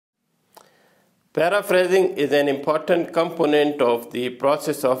Paraphrasing is an important component of the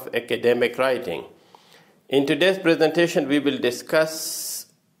process of academic writing. In today's presentation, we will discuss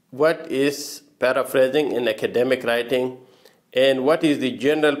what is paraphrasing in academic writing and what is the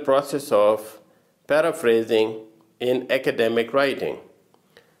general process of paraphrasing in academic writing.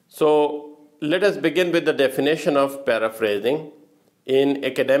 So let us begin with the definition of paraphrasing in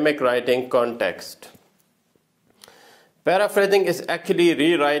academic writing context. Paraphrasing is actually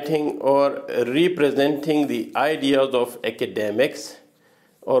rewriting or representing the ideas of academics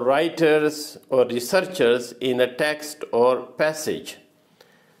or writers or researchers in a text or passage.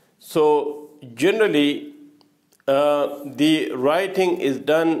 So generally, the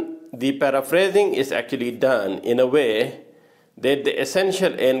paraphrasing is actually done in a way that the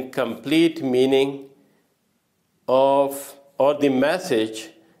essential and complete meaning of or the message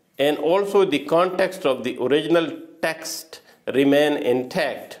and also the context of the original text remain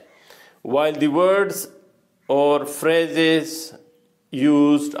intact, while the words or phrases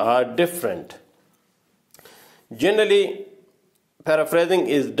used are different. Generally, paraphrasing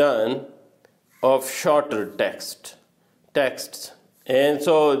is done of shorter texts, and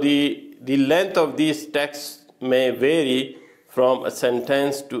so the length of these texts may vary from a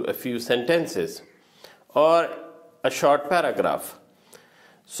sentence to a few sentences or a short paragraph.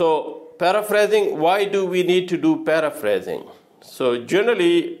 So paraphrasing, why do we need to do paraphrasing? So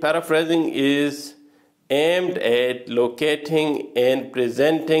generally, paraphrasing is aimed at locating and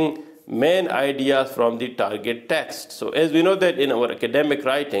presenting main ideas from the target text. So as we know that in our academic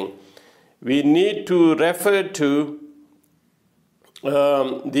writing, we need to refer to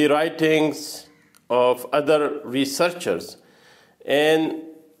the writings of other researchers, and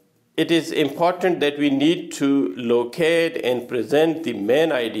it is important that we need to locate and present the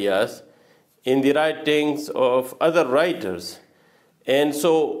main ideas in the writings of other writers. And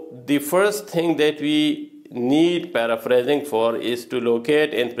so the first thing that we need paraphrasing for is to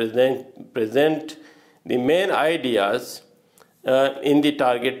locate and present the main ideas in the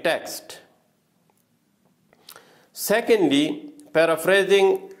target text. Secondly,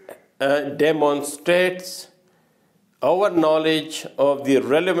 paraphrasing demonstrates our knowledge of the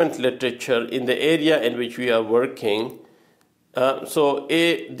relevant literature in the area in which we are working.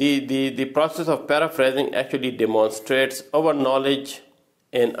 The process of paraphrasing actually demonstrates our knowledge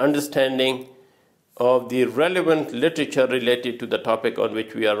and understanding of the relevant literature related to the topic on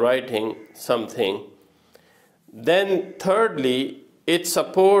which we are writing something. Then thirdly, it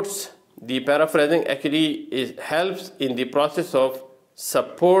supports the paraphrasing actually helps in the process of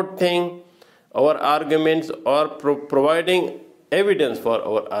supporting our arguments or providing evidence for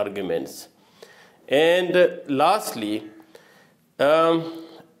our arguments. And lastly,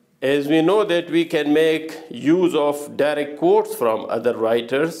 as we know that we can make use of direct quotes from other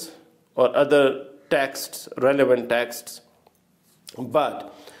writers or other texts, relevant texts,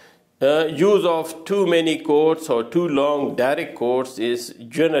 but use of too many quotes or too long direct quotes is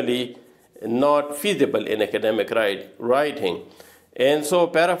generally not feasible in academic writing. And so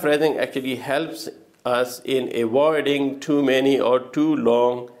paraphrasing actually helps us in avoiding too many or too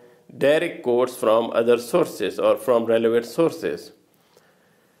long direct quotes from other sources or from relevant sources.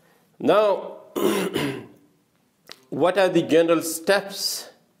 Now, what are the general steps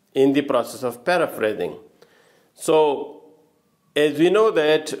in the process of paraphrasing? So, as we know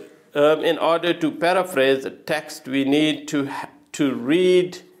that in order to paraphrase a text, we need to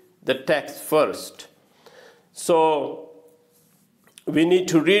read the text first. So we need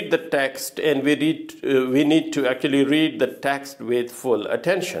to read the text, and we need to actually read the text with full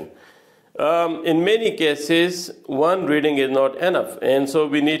attention. In many cases, one reading is not enough, and so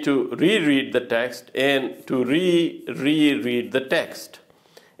we need to reread the text and to reread the text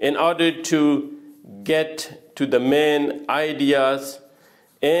in order to get to the main ideas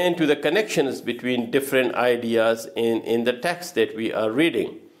and to the connections between different ideas in the text that we are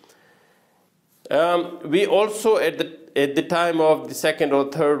reading. We also, at the time of the second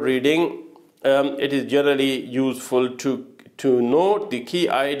or third reading, it is generally useful to note the key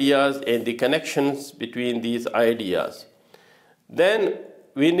ideas and the connections between these ideas. Then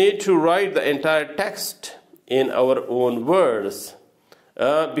we need to write the entire text in our own words,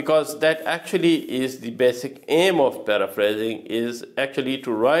 because that actually is the basic aim of paraphrasing, is actually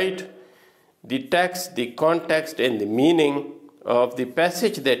to write the text, the context, and the meaning of the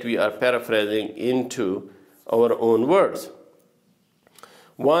passage that we are paraphrasing into our own words.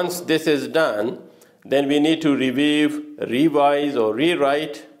 Once this is done, then we need to review, revise, or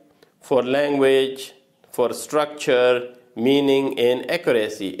rewrite for language, for structure, meaning, and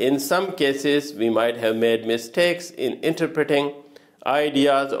accuracy. In some cases, we might have made mistakes in interpreting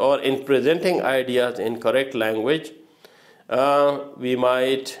ideas or in presenting ideas in correct language. We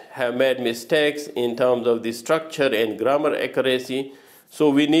might have made mistakes in terms of the structure and grammar accuracy. So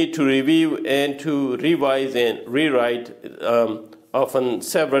we need to review and to revise and rewrite often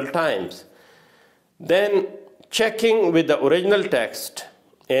several times. Then checking with the original text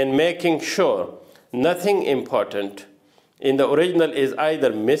and making sure nothing important in the original is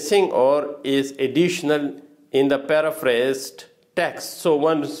either missing or is additional in the paraphrased text. So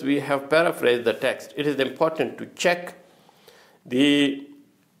once we have paraphrased the text, it is important to check the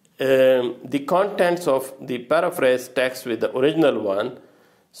contents of the paraphrased text with the original one,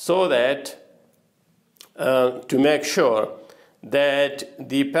 so that to make sure that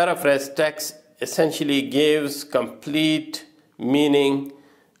the paraphrased text essentially gives complete meaning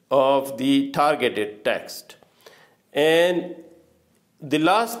of the targeted text. And the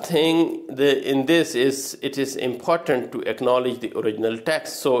last thing in this is it is important to acknowledge the original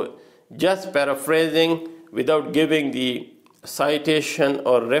text. So just paraphrasing without giving the citation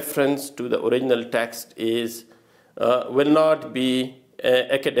or reference to the original text will not be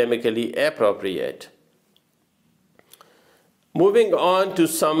academically appropriate. Moving on to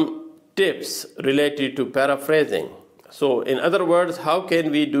some tips related to paraphrasing. So in other words, how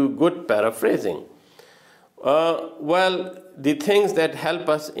can we do good paraphrasing? Well, the things that help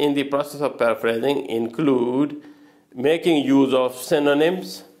us in the process of paraphrasing include making use of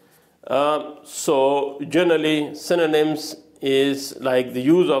synonyms. So generally, synonyms is like the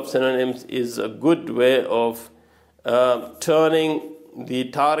use of synonyms is a good way of turning the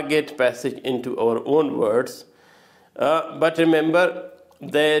target passage into our own words. But remember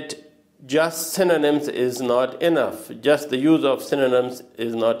that just synonyms is not enough. Just the use of synonyms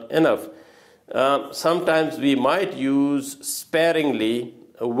is not enough. Sometimes we might use sparingly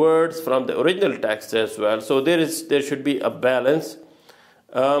words from the original text as well. So there should be a balance.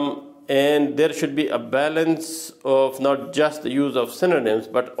 And there should be a balance of not just the use of synonyms,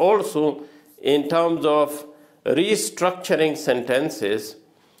 but also in terms of restructuring sentences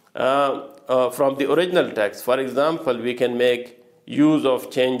from the original text. For example, we can make use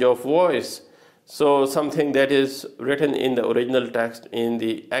of change of voice. So something that is written in the original text in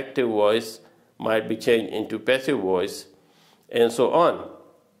the active voice might be changed into passive voice, and so on.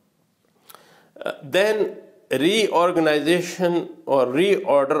 Then reorganization or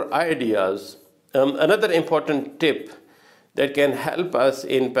reorder ideas. Another important tip that can help us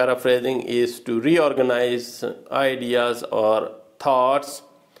in paraphrasing is to reorganize ideas or thoughts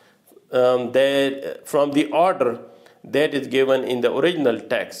from the order that is given in the original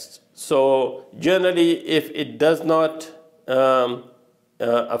text. So generally, if it does not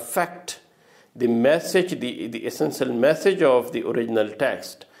affect the message, the essential message of the original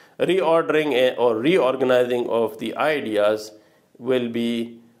text, reordering or reorganizing of the ideas will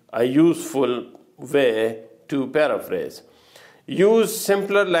be a useful way to paraphrase. Use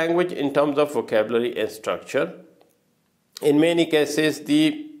simpler language in terms of vocabulary and structure. In many cases,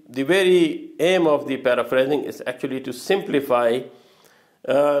 the very aim of the paraphrasing is actually to simplify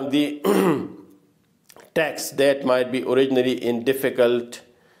the text that might be originally in difficult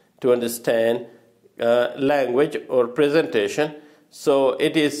to understand language or presentation. So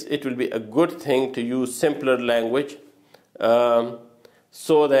it will be a good thing to use simpler language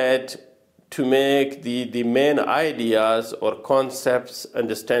so that to make the main ideas or concepts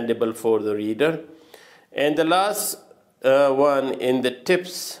understandable for the reader. And the last one in the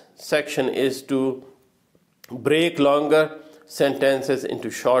tips section is to break longer sentences into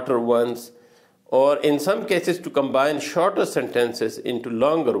shorter ones, or in some cases to combine shorter sentences into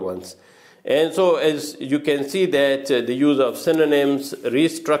longer ones. And so as you can see that the use of synonyms,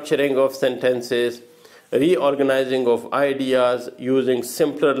 restructuring of sentences, reorganizing of ideas, using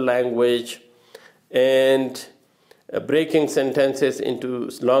simpler language, and breaking sentences into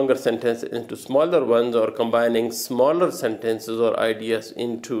longer sentences into smaller ones, or combining smaller sentences or ideas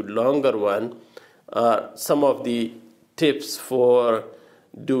into longer one, are some of the tips for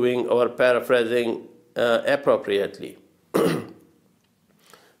doing or paraphrasing appropriately.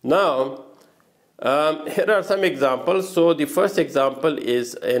 Now, here are some examples. So the first example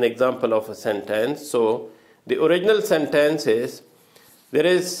is an example of a sentence. So the original sentence is, there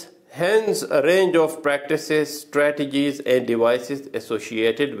is hence a range of practices, strategies, and devices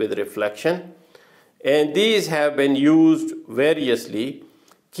associated with reflection, and these have been used variously,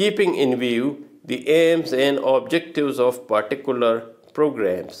 keeping in view the aims and objectives of particular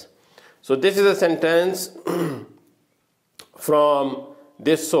programs. So this is a sentence from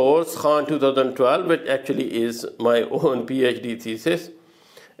this source, Khan 2012, which actually is my own PhD thesis.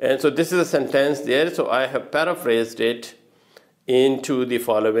 And so this is a sentence there. So I have paraphrased it into the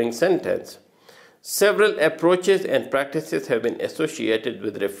following sentence. Several approaches and practices have been associated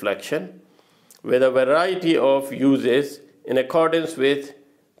with reflection, with a variety of uses in accordance with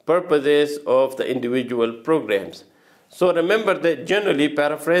purposes of the individual programs. So remember that generally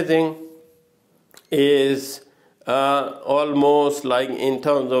paraphrasing is almost like, in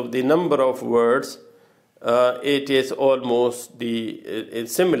terms of the number of words, it is almost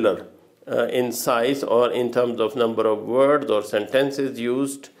similar in size, or in terms of number of words or sentences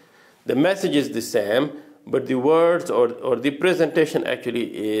used. The message is the same, but the words or the presentation actually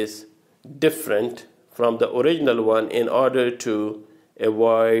is different from the original one in order to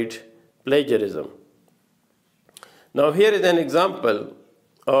avoid plagiarism. Now here is an example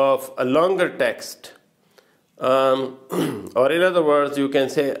of a longer text, or in other words, you can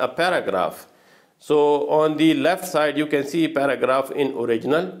say a paragraph. So on the left side, you can see paragraph in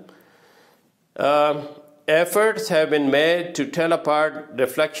original. Efforts have been made to tell apart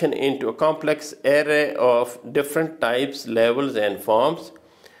reflection into a complex array of different types, levels, and forms.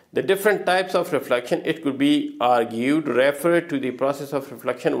 The different types of reflection, it could be argued, refer to the process of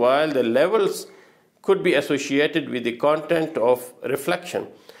reflection, while the levels could be associated with the content of reflection.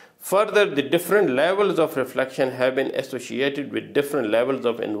 Further, the different levels of reflection have been associated with different levels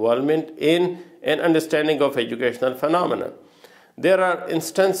of involvement in an understanding of educational phenomena. There are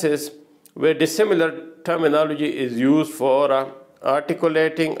instances where dissimilar terminology is used for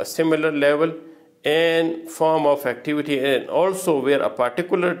articulating a similar level and form of activity, and also where a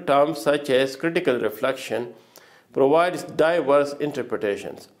particular term such as critical reflection provides diverse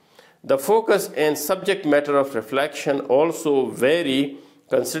interpretations. The focus and subject matter of reflection also vary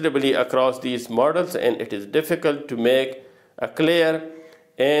considerably across these models, and it is difficult to make a clear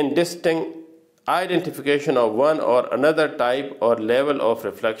and distinct identification of one or another type or level of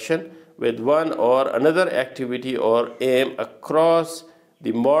reflection with one or another activity or aim across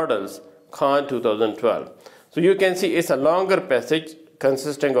the models. Khan 2012. So you can see it's a longer passage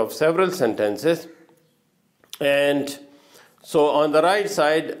consisting of several sentences, and so on the right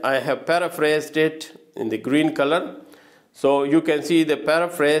side I have paraphrased it in the green color. So you can see the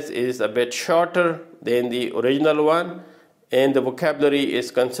paraphrase is a bit shorter than the original one, and the vocabulary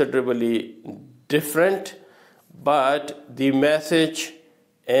is considerably different, but the message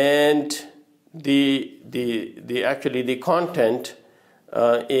and the content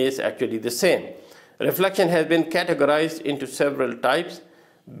is actually the same. Reflection has been categorized into several types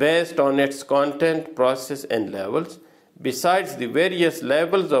based on its content, process, and levels. Besides, the various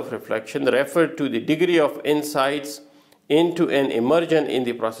levels of reflection refer to the degree of insights into an immersion in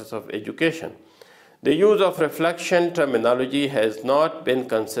the process of education. The use of reflection terminology has not been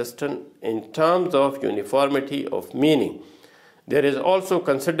consistent in terms of uniformity of meaning. There is also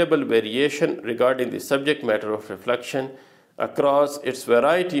considerable variation regarding the subject matter of reflection across its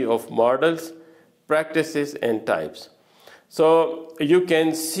variety of models, practices, and types. So you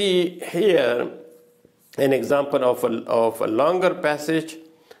can see here an example of a longer passage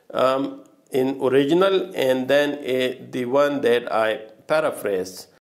in original, and then the one that I paraphrased.